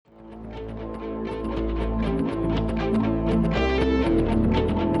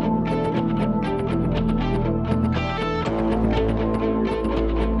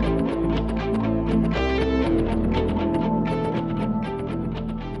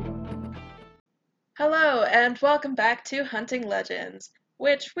Hello, and welcome back to Hunting Legends,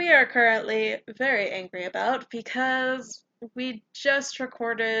 which we are currently very angry about because we just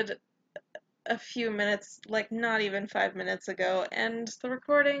recorded a few minutes, like not even 5 minutes ago, and the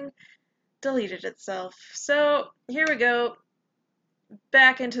recording deleted itself. So here we go,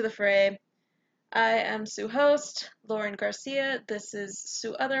 back into the fray. I am Sue host, Lauren Garcia. This is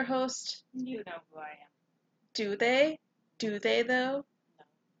Sue other host. You know who I am. Do they? Do they though? No.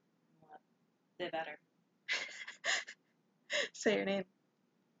 Well, they better. Say your name.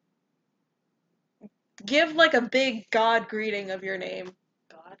 Give like a big God greeting of your name.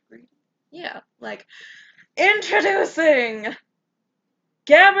 God greeting? Yeah, like, introducing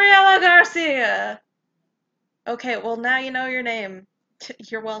Gabriela Garcia! Okay, well, now you know your name.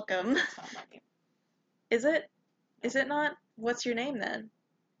 You're welcome. That's not my name. Is it? Is it not? What's your name then?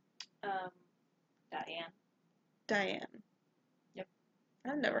 Diane. Diane. Yep.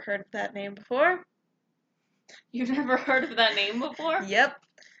 I've never heard of that name before. You've never heard of that name before? Yep.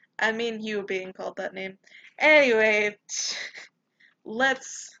 I mean, you being called that name. Anyway,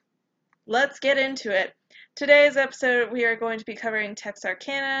 let's get into it. Today's episode, we are going to be covering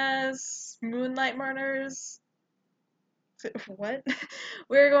Texarkana's Moonlight Murders. What?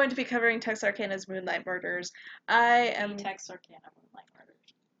 We're going to be covering Texarkana's Moonlight Murders. I am. Texarkana Moonlight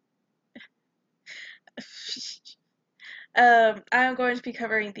I'm going to be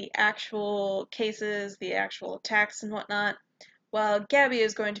covering the actual cases, the actual attacks, and whatnot, while Gabby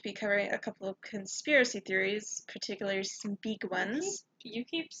is going to be covering a couple of conspiracy theories, particularly some big ones. You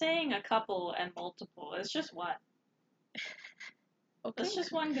keep saying a couple and multiple. It's just one. Okay. It's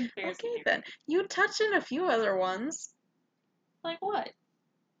just one conspiracy Okay theory. then. You touched on a few other ones. Like what?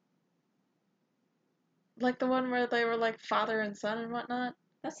 Like the one where they were like father and son and whatnot.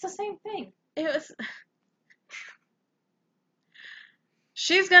 That's the same thing. It was.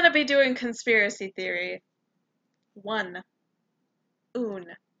 She's gonna be doing conspiracy theory. One.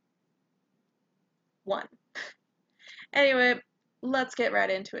 One. Anyway, let's get right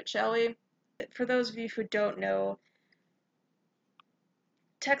into it, shall we? For those of you who don't know,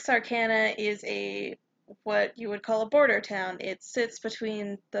 Texarkana is what you would call a border town. It sits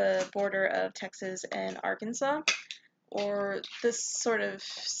between the border of Texas and Arkansas, or this sort of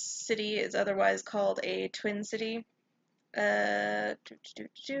city is otherwise called a twin city. The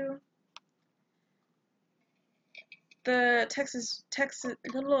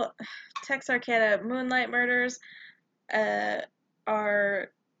Texarkana Moonlight Murders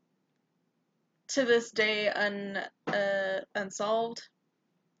are to this day unsolved.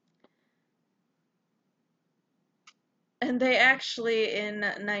 And they actually, in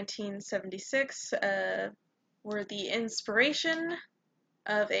 1976, were the inspiration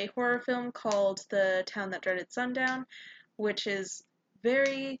of a horror film called The Town That Dreaded Sundown, which is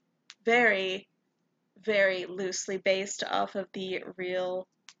very, very, very loosely based off of the real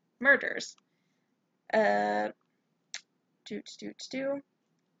murders.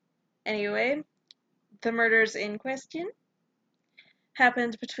 Anyway, the murders in question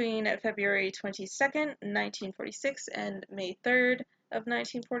happened between February 22nd, 1946 and May 3rd of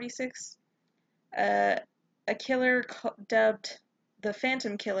 1946. A killer dubbed the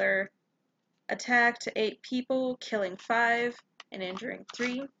Phantom Killer attacked 8 people, killing 5 and injuring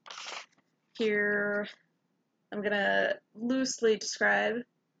 3. Here, I'm gonna loosely describe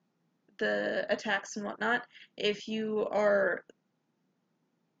the attacks and whatnot. If you are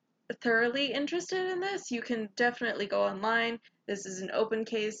thoroughly interested in this, you can definitely go online. This is an open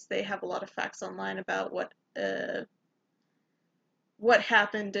case. They have a lot of facts online about what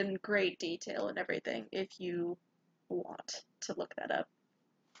happened in great detail and everything, if you want to look that up.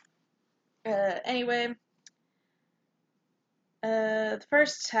 Anyway, the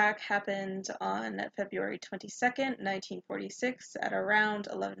first attack happened on February 22nd, 1946 at around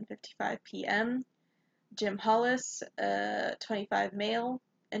 11:55 p.m. Jim Hollis, an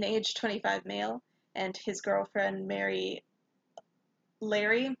age 25 male, and his girlfriend Mary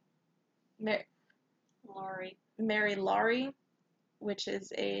Laurie, which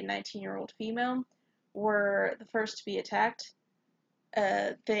is a 19-year-old female, were the first to be attacked.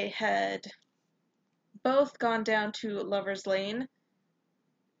 They had both gone down to Lover's Lane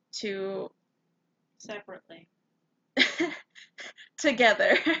to Separately.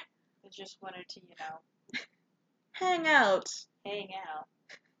 together They just wanted to, hang out. hang out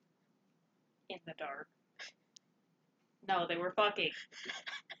in the dark. No, they were fucking.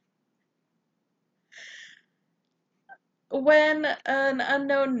 When an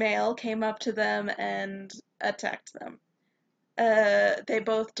unknown male came up to them and attacked them. They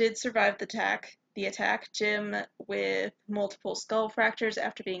both did survive the attack. Jim with multiple skull fractures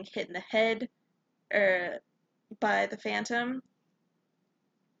after being hit in the head by the Phantom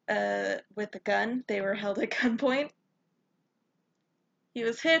with a gun. They were held at gunpoint. He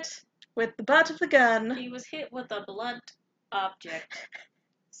was hit with the butt of the gun. He was hit with a blunt object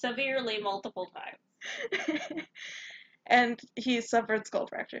severely multiple times. And he suffered skull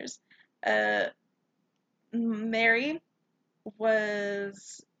fractures. Mary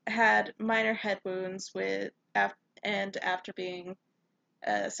had minor head wounds and after being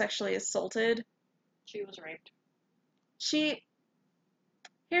sexually assaulted. She was raped.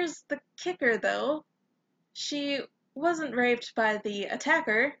 Here's the kicker, though. She wasn't raped by the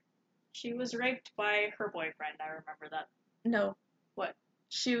attacker. She was raped by her boyfriend, I remember that. No. What?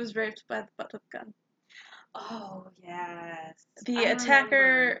 She was raped by the butt of the gun. Oh, yes. The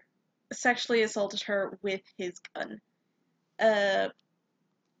attacker sexually assaulted her with his gun.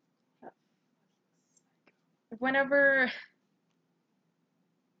 Whenever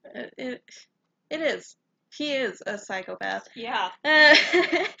it is. He is a psychopath. Yeah.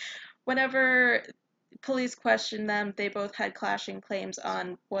 Whenever police questioned them, they both had clashing claims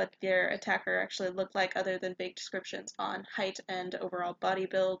on what their attacker actually looked like, other than vague descriptions on height and overall body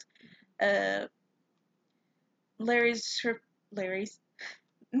build.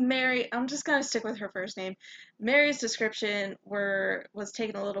 Mary, I'm just gonna stick with her first name. Mary's description was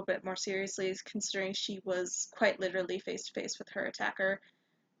taken a little bit more seriously, considering she was quite literally face to face with her attacker,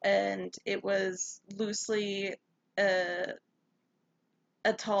 and it was loosely a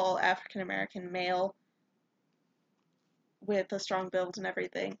tall African American male with a strong build and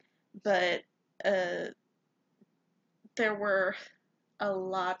everything, but there were a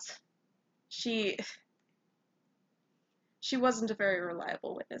lot. She wasn't a very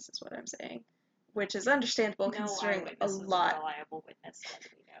reliable witness, is what I'm saying, which is understandable considering a lot. No reliable witness, as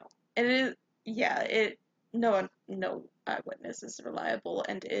we know. And it is, yeah, no eyewitness is reliable,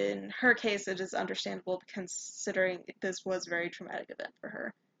 and in her case, it is understandable considering this was a very traumatic event for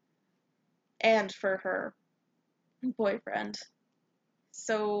her and for her boyfriend.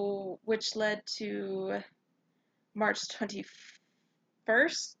 So, which led to March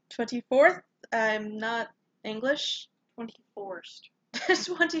 21st, 24th. I'm not English. 24th.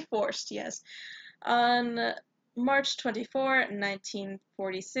 24th, yes. On March 24,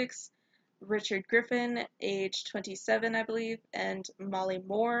 1946, Richard Griffin, age 27, I believe, and Molly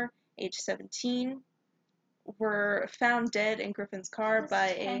Moore, age 17, were found dead in Griffin's car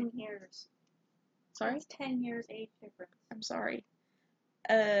by 10 years. Sorry? That's 10 years age difference. I'm sorry.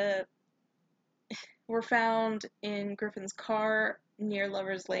 Were found in Griffin's car near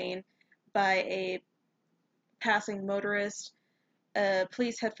Lover's Lane by a passing motorist.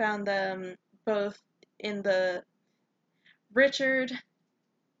 Police had found them both in the... Richard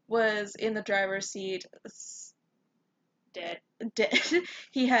was in the driver's seat. Dead.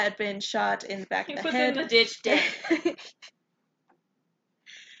 He had been shot in the back of the head. He was in the ditch, dead.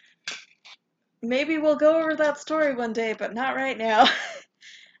 Maybe we'll go over that story one day, but not right now.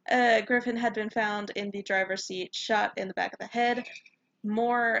 Griffin had been found in the driver's seat, shot in the back of the head.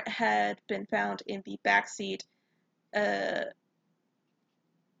 Moore had been found in the back seat, in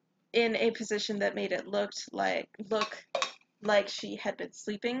a position that made it look like she had been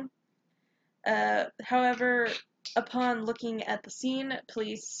sleeping. However, upon looking at the scene,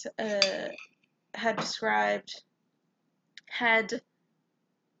 police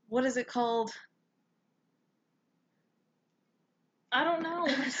what is it called? I don't know.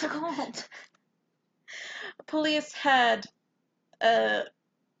 What is it called? Police had a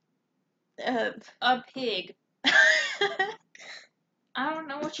pig. I don't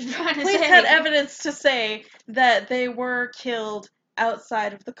know what you're trying to say. Police had evidence to say that they were killed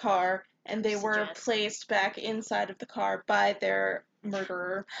outside of the car, and they were placed back inside of the car by their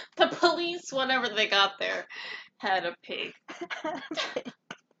murderer. The police, whenever they got there, had a pig.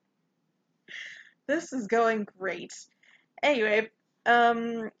 This is going great. Anyway,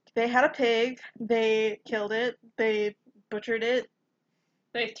 they had a pig, they killed it, they butchered it.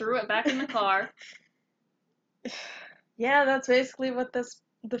 They threw it back in the car. Yeah, that's basically what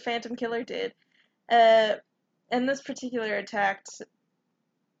the Phantom Killer did. And this particular attacked.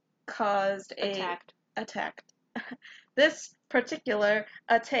 This particular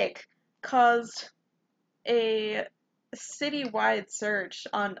attack caused a citywide search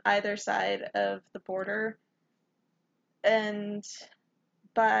on either side of the border, and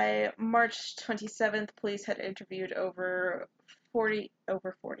by March 27th, police had interviewed over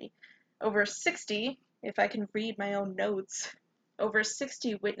 60, if I can read my own notes, over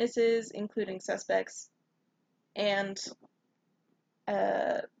 60 witnesses, including suspects, and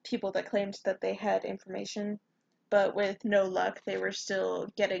people that claimed that they had information, but with no luck, they were still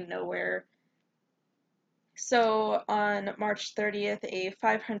getting nowhere. So on March 30th, a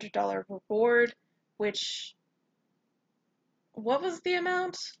 $500 reward, which, what was the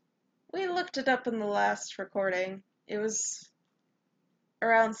amount? We looked it up in the last recording. It was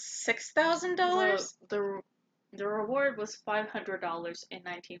around $6,000? The reward was $500 in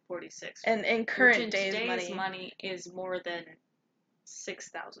 1946, And in which current in days today's money, money is more than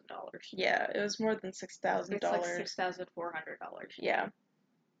 $6,000. yeah, it was more than $6,000. It's like $6,400. Yeah.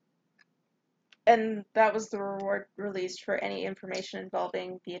 And that was the reward released for any information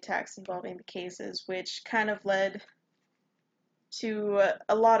involving the attacks involving the cases, which kind of led to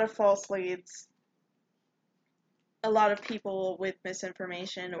a lot of false leads. A lot of people with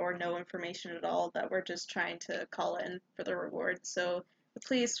misinformation or no information at all that were just trying to call in for the reward. So the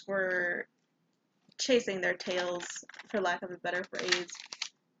police were chasing their tails, for lack of a better phrase,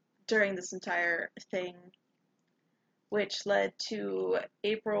 during this entire thing, which led to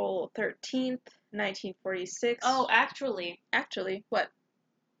April 13th, 1946. Oh, actually, What?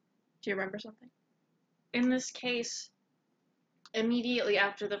 Do you remember something? in this case, immediately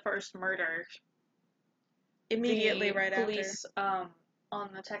after the first murder, Immediately the right police on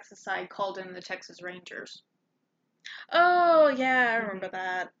the Texas side called in the Texas Rangers. after. Oh, yeah, I remember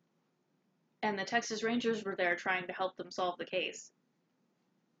that. And the Texas Rangers were there trying to help them solve the case.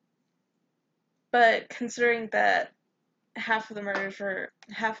 But considering that half of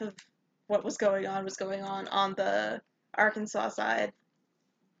what was going on the Arkansas side,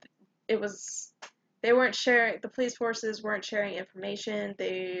 the police forces weren't sharing information,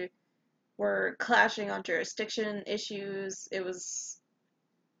 they were clashing on jurisdiction issues.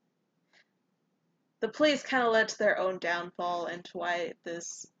 The police kind of led to their own downfall and to why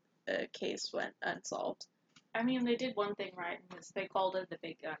this case went unsolved. I mean, they did one thing right, and they called in the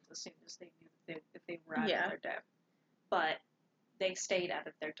big guns as soon as they knew that they were out of their depth. But they stayed out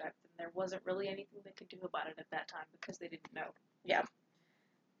of their depth, and there wasn't really anything they could do about it at that time because they didn't know. Yeah.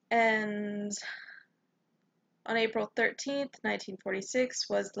 And on April 13th, 1946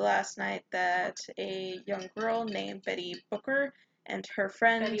 was the last night that a young girl named Betty Booker and her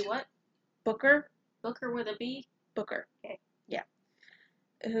friend... Betty what? Booker. Booker with a B? Booker. Okay. Yeah.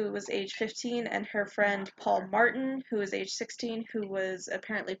 Who was age 15, and her friend Paul Martin, who was age 16, who was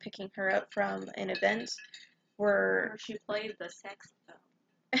apparently picking her up from an event where she played the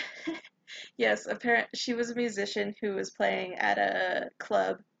saxophone. Yes, she was a musician who was playing at a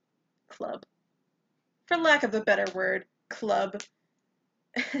club. For lack of a better word, club.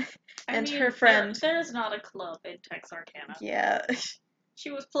 And her friend... There's not a club in Texarkana. Yeah. She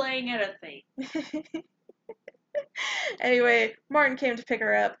was playing at a thing. Anyway, Martin came to pick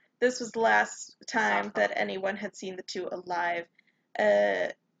her up. This was the last time that anyone had seen the two alive.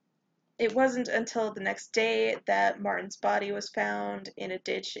 It wasn't until the next day that Martin's body was found in a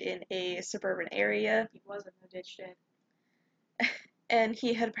ditch in a suburban area. He was in the ditch then. And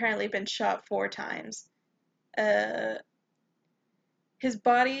he had apparently been shot 4 times. His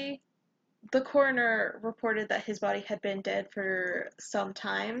body, the coroner reported that his body had been dead for some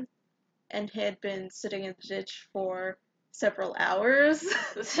time and had been sitting in the ditch for several hours.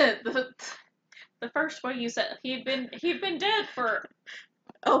 The first one you said he'd been dead for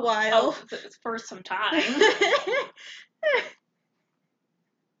a while. For some time.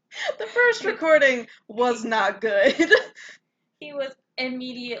 The first recording was not good. He was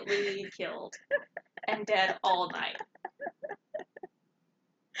immediately killed and dead all night.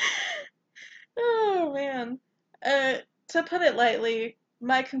 Oh, man. To put it lightly,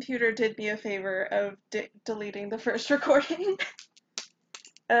 my computer did me a favor of deleting the first recording.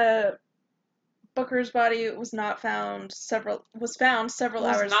 Booker's body was found several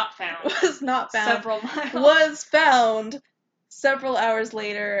hours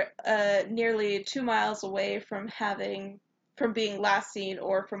later, nearly 2 miles away from being last seen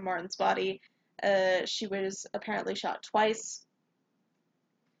or from Martin's body. She was apparently shot twice.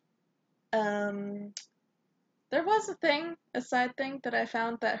 There was a side thing that I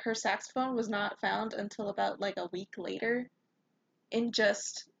found, that her saxophone was not found until about like a week later in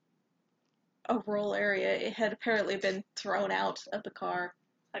just a rural area. It had apparently been thrown out of the car.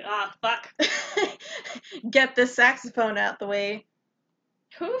 Like, fuck. Get this saxophone out the way.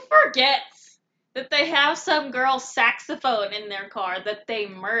 Who forgets that they have some girl's saxophone in their car that they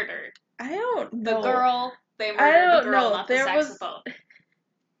murdered? I don't know. They murdered the girl, not the saxophone.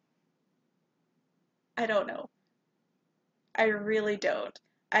 I don't know. I really don't.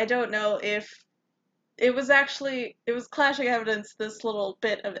 I don't know if it was clashing evidence, this little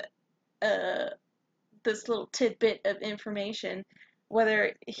tidbit of information,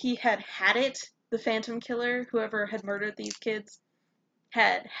 whether he had it, the Phantom Killer, whoever had murdered these kids,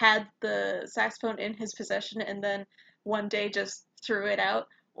 had the saxophone in his possession and then one day just threw it out,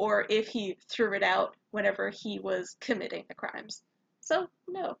 or if he threw it out whenever he was committing the crimes. So,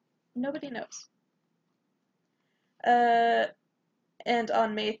 no, nobody knows. Uh, and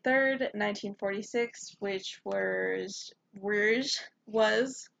on May 3rd, 1946, which were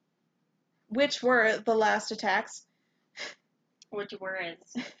the last attacks. Which were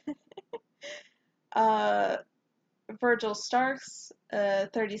is. Virgil Starks,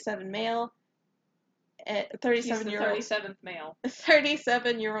 37 male, 37-year-old, 37th male.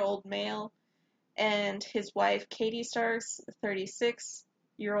 37-year-old male, and his wife Katie Starks,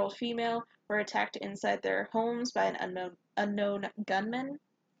 36-year-old female, were attacked inside their homes by an unknown gunman.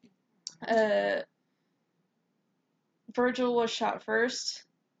 Virgil was shot first.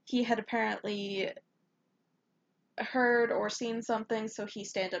 He had apparently heard or seen something, so he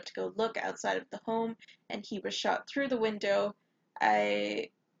stand up to go look outside of the home, and he was shot through the window.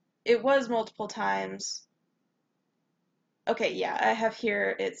 It was multiple times. Okay, yeah, I have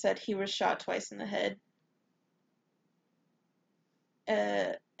here, it said he was shot twice in the head.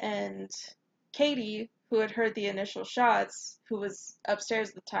 And Katie, who had heard the initial shots, who was upstairs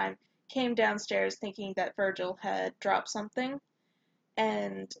at the time, came downstairs thinking that Virgil had dropped something,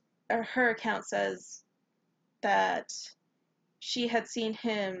 and her account says that she had seen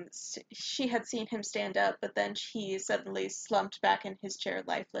him stand up, but then he suddenly slumped back in his chair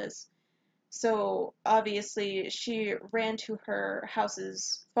lifeless. So obviously she ran to her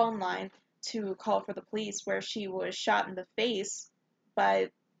house's phone line to call for the police, where she was shot in the face by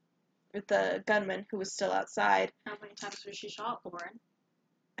the gunman who was still outside. How many times was she shot, Lauren?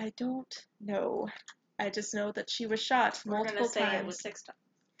 I don't know. I just know that she was shot multiple times. Say it was 6 times.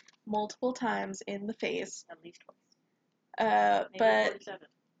 Multiple times in the face. At least twice. Maybe but 47.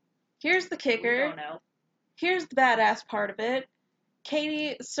 Here's the kicker. We don't know. Here's the badass part of it.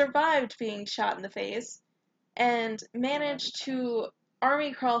 Katie survived being shot in the face and managed to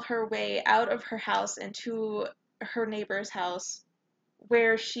army crawl her way out of her house into her neighbor's house,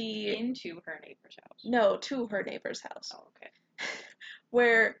 where she... Into her neighbor's house? No, to her neighbor's house. Oh, okay.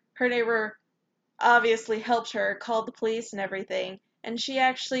 Where her neighbor obviously helped her, called the police and everything, and she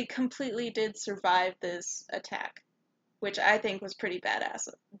actually completely did survive this attack, which I think was pretty badass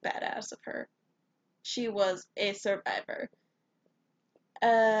of her. She was a survivor.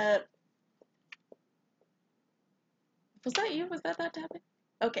 Was that you? Was that tapping?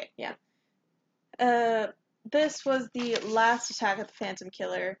 Okay, yeah. This was the last attack of the Phantom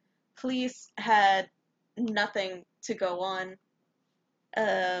Killer. Police had nothing to go on.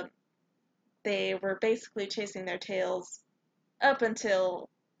 They were basically chasing their tails up until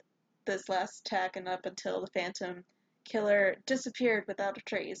this last attack and up until the Phantom Killer disappeared without a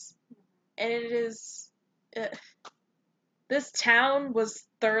trace. And it is... this town was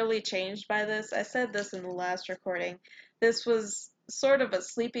thoroughly changed by this. I said this in the last recording. This was sort of a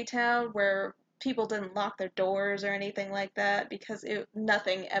sleepy town where people didn't lock their doors or anything like that because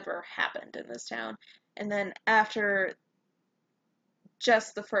nothing ever happened in this town. And then after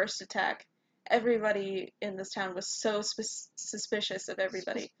just the first attack, everybody in this town was so suspicious of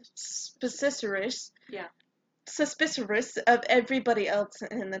everybody. Suspicious. Yeah. Suspicious of everybody else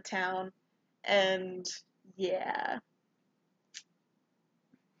in the town. And yeah.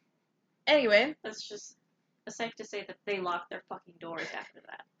 Anyway. It's safe to say that they locked their fucking doors after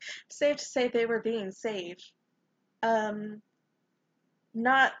that. Safe to say they were being safe.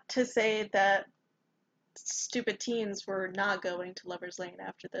 Not to say that stupid teens were not going to Lover's Lane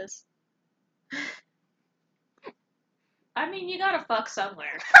after this. I mean, you gotta fuck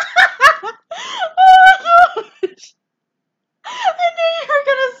somewhere. Oh my gosh! I knew you were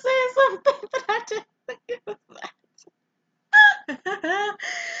gonna say something, but I didn't think it was that.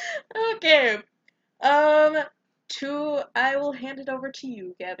 Okay. I will hand it over to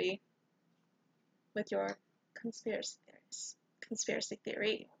you, Gabby, with your conspiracy theories. Conspiracy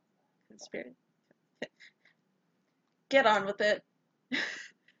theory. Get on with it.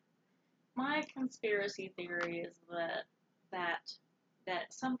 My conspiracy theory is that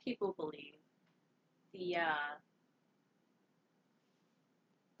some people believe the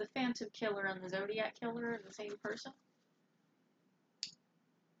Phantom Killer and the Zodiac Killer are the same person.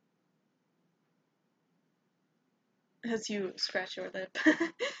 As you scratch your lip.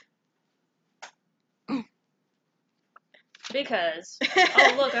 Because,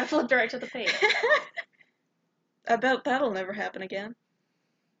 oh look, I flipped right to the page. I bet that'll never happen again.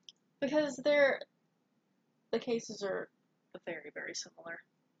 Because the cases are very, very similar.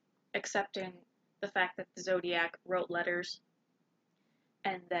 Excepting the fact that the Zodiac wrote letters,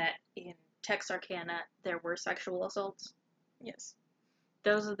 and that in Texarkana there were sexual assaults. Yes.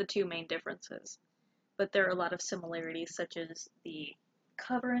 Those are the two main differences. But there are a lot of similarities, such as the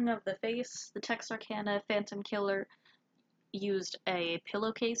covering of the face. The Texarkana Phantom Killer used a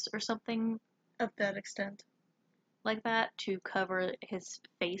pillowcase or something of that extent, like that, to cover his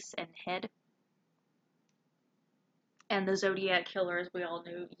face and head. And the Zodiac Killer, as we all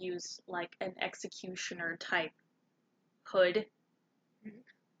knew, used like an executioner type hood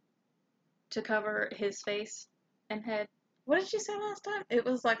to cover his face and head. What did you say last time? It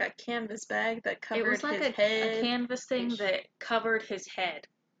was like a canvas bag that covered it was like his head. A canvas thing that covered his head,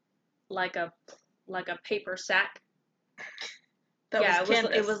 like a paper sack.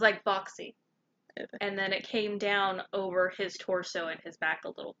 It was like boxy. And then it came down over his torso and his back a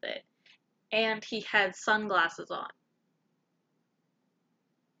little bit. And he had sunglasses on.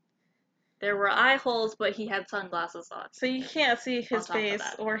 There were eye holes, but he had sunglasses on. So you can't see his face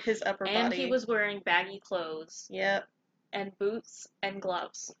or his upper body. And he was wearing baggy clothes. Yep. And boots and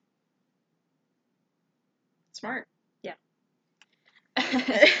gloves. Smart. Yeah.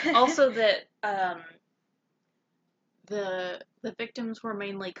 Also that the victims were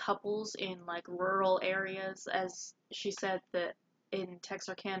mainly couples in like rural areas, as she said that in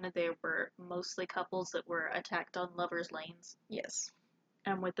Texarkana they were mostly couples that were attacked on lovers' lanes. Yes.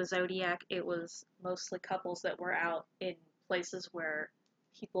 And with the Zodiac, it was mostly couples that were out in places where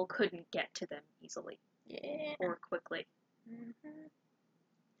people couldn't get to them easily. Yeah. Or quickly.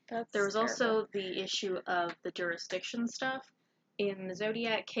 Mm-hmm. There was also the issue of the jurisdiction stuff. In the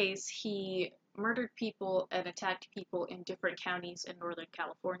Zodiac case, he murdered people and attacked people in different counties in Northern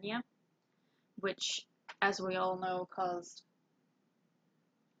California, which, as we all know, caused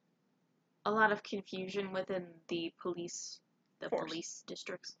a lot of confusion within the police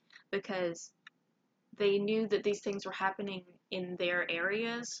districts, because they knew that these things were happening in their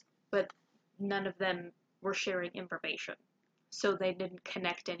areas, but none of them were sharing information. So they didn't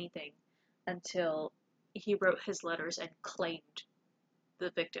connect anything until he wrote his letters and claimed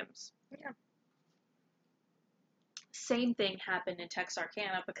the victims. Yeah. Same thing happened in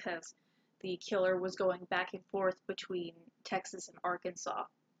Texarkana, because the killer was going back and forth between Texas and Arkansas.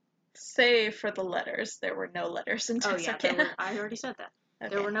 Save for the letters. There were no letters in Texarkana. I already said that.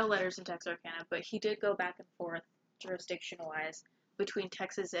 Okay. There were no letters in Texarkana, but he did go back and forth, jurisdiction-wise, between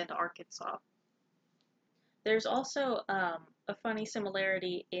Texas and Arkansas. There's also a funny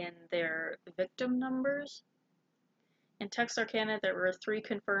similarity in their victim numbers. In Texarkana, there were 5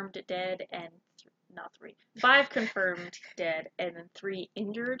 confirmed dead and 3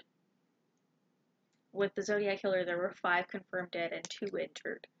 injured. With the Zodiac Killer, there were 5 confirmed dead and 2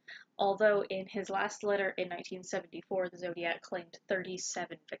 injured. Although in his last letter in 1974, the Zodiac claimed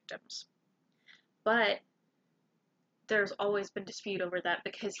 37 victims. But there's always been dispute over that,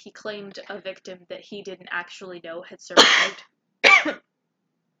 because he claimed a victim that he didn't actually know had survived.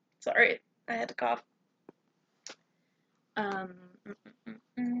 Sorry, I had to cough.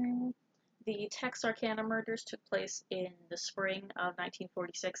 The Texarkana murders took place in the spring of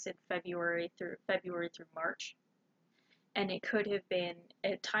 1946, in February through March. And it could have been,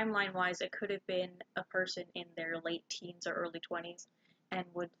 timeline-wise, it could have been a person in their late teens or early 20s, and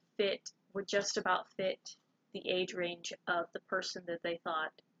would just about fit the age range of the person that they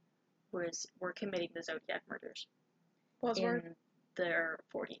thought were committing the Zodiac murders. In their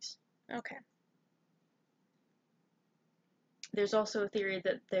 40s. Okay. There's also a theory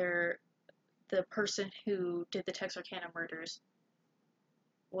that the person who did the Texarkana murders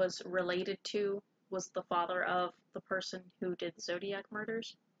was the father of the person who did the Zodiac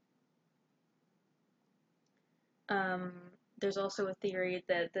murders. There's also a theory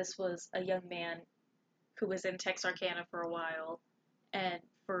that this was a young man who was in Texarkana for a while, and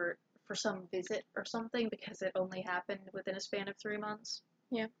for some visit or something, because it only happened within a span of 3 months.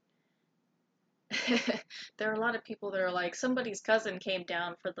 Yeah. There are a lot of people that are like, somebody's cousin came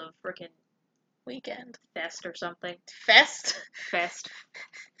down for the frickin' weekend fest or something. Fest.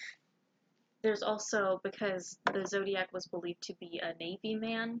 There's also, because the Zodiac was believed to be a Navy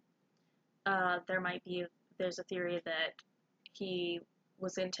man, there's a theory that he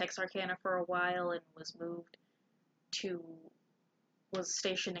was in Texarkana for a while and was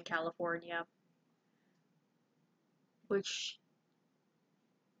stationed in California, which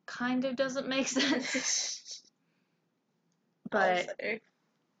kind of doesn't make sense. But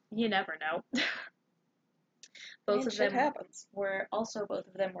you never know. Both of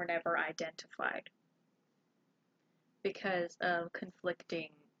them were never identified because of conflicting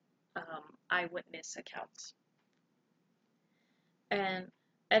eyewitness accounts. And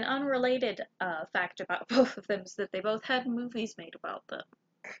an unrelated fact about both of them is that they both had movies made about them.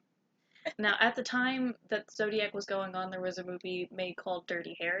 Now, at the time that Zodiac was going on, there was a movie made called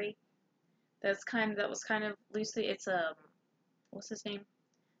Dirty Harry. That was kind of loosely. It's what's his name?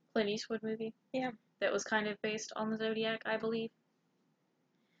 Clint Eastwood movie. Yeah. That was kind of based on the Zodiac, I believe.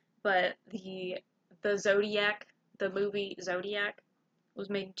 But the Zodiac, the movie Zodiac, was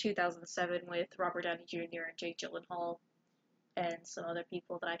made in 2007 with Robert Downey Jr. and Jake Gyllenhaal and some other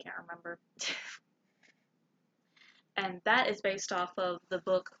people that I can't remember. And that is based off of the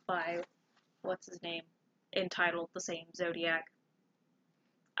book by, what's his name, entitled the same, Zodiac.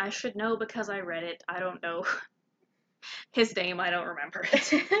 I should know because I read it. I don't know his name. I don't remember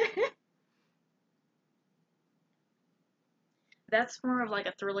it. That's more of like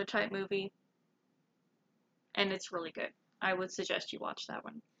a thriller type movie, and it's really good. I would suggest you watch that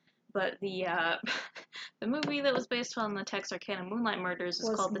one. But the the movie that was based on the Texarkana Moonlight Murders is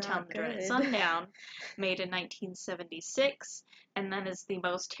called The Town That Dreaded Sundown, made in 1976, and that is the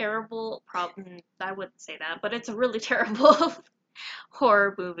most terrible I wouldn't say that, but it's a really terrible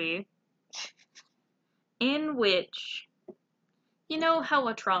horror movie in which, you know how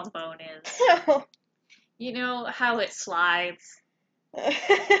a trombone is. You know how it slides.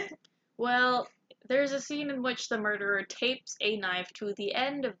 Well, there's a scene in which the murderer tapes a knife to the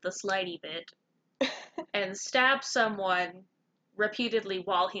end of the slidey bit and stabs someone repeatedly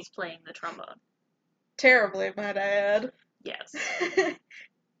while he's playing the trombone. Terribly, might I add. Yes.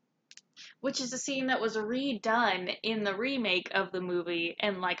 Which is a scene that was redone in the remake of the movie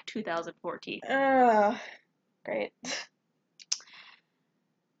in like 2014. Great.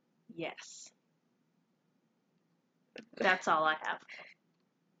 Yes. That's all I have.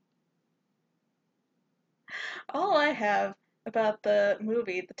 All I have about the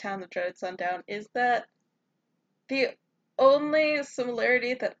movie The Town That Dreaded Sundown is that the only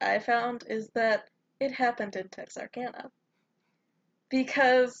similarity that I found is that it happened in Texarkana.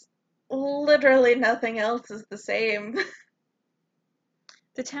 Because literally nothing else is the same.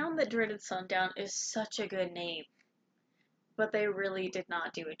 The Town That Dreaded Sundown is such a good name, but they really did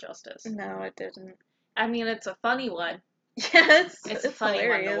not do it justice. No, it didn't. I mean, it's a funny one. Yes, it's a funny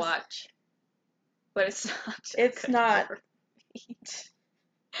hilarious. One to watch. But it's not. It's not.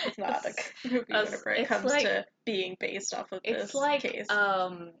 It's not a movie whenever it comes like, to being based off of this case. I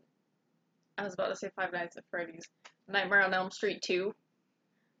was about to say Five Nights at Freddy's. Nightmare on Elm Street 2.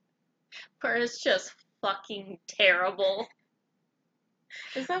 Where it's just fucking terrible.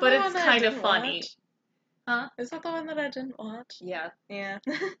 Is that but the one it's that kind of funny. Watch? Huh? Is that the one that I didn't watch? Yeah. Yeah.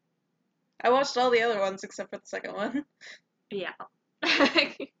 I watched all the other ones except for the second one. Yeah.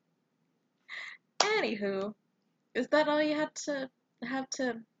 Anywho, is that all you had to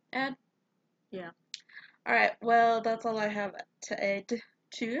add? Yeah. Alright, well, that's all I have to add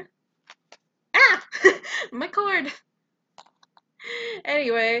to. Ah! My cord!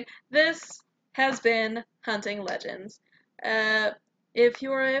 Anyway, this has been Hunting Legends. If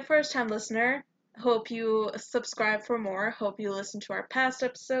you are a first-time listener, hope you subscribe for more. Hope you listen to our past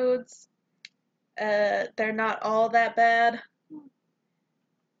episodes. They're not all that bad.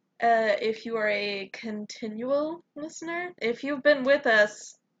 If you are a continual listener, if you've been with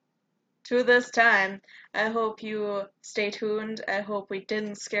us to this time, I hope you stay tuned. I hope we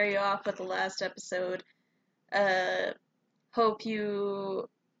didn't scare you off with the last episode. Hope you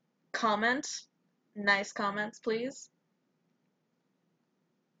comment. Nice comments, please.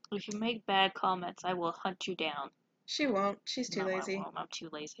 If you make bad comments, I will hunt you down. She won't. She's too lazy. I won't. I'm too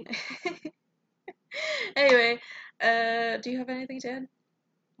lazy. Anyway, do you have anything to add?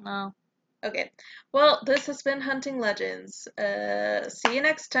 No. Okay. Well, this has been Hunting Legends. See you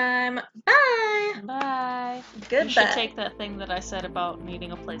next time. Bye! Bye. Goodbye. You should take that thing that I said about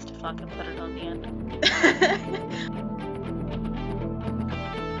needing a place to fuck and put it on the end.